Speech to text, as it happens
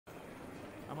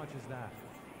How much is that?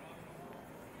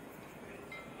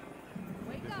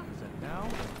 Wake up! 50% now?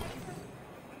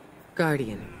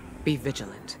 Guardian, be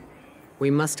vigilant.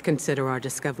 We must consider our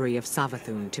discovery of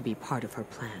Savathun to be part of her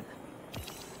plan.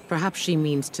 Perhaps she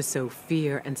means to sow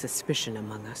fear and suspicion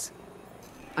among us.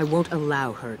 I won't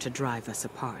allow her to drive us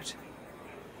apart.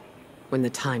 When the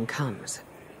time comes,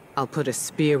 I'll put a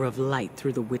spear of light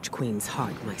through the Witch Queen's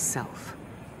heart myself.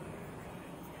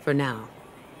 For now,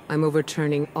 I'm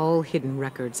overturning all hidden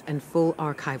records and full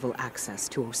archival access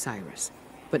to Osiris,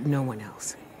 but no one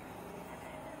else.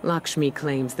 Lakshmi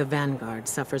claims the Vanguard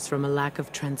suffers from a lack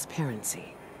of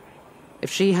transparency.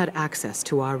 If she had access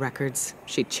to our records,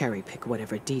 she'd cherry-pick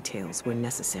whatever details were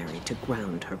necessary to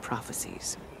ground her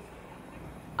prophecies.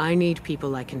 I need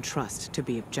people I can trust to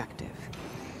be objective.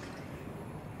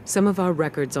 Some of our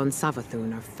records on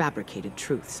Savathun are fabricated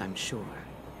truths, I'm sure.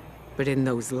 But in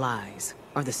those lies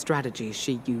are the strategies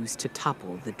she used to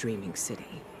topple the Dreaming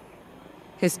City.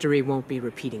 History won't be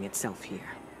repeating itself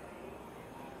here.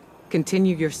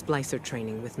 Continue your Splicer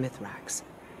training with Mithrax.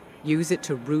 Use it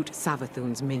to root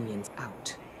Savathun's minions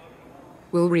out.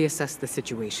 We'll reassess the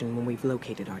situation when we've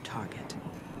located our target.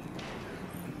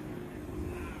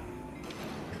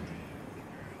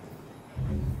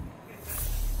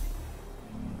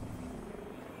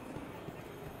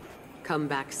 Come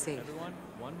back safe. Everyone,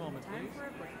 one moment, please. Time for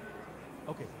a break.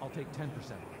 Okay, I'll take 10%.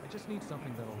 I just need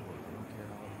something that'll work.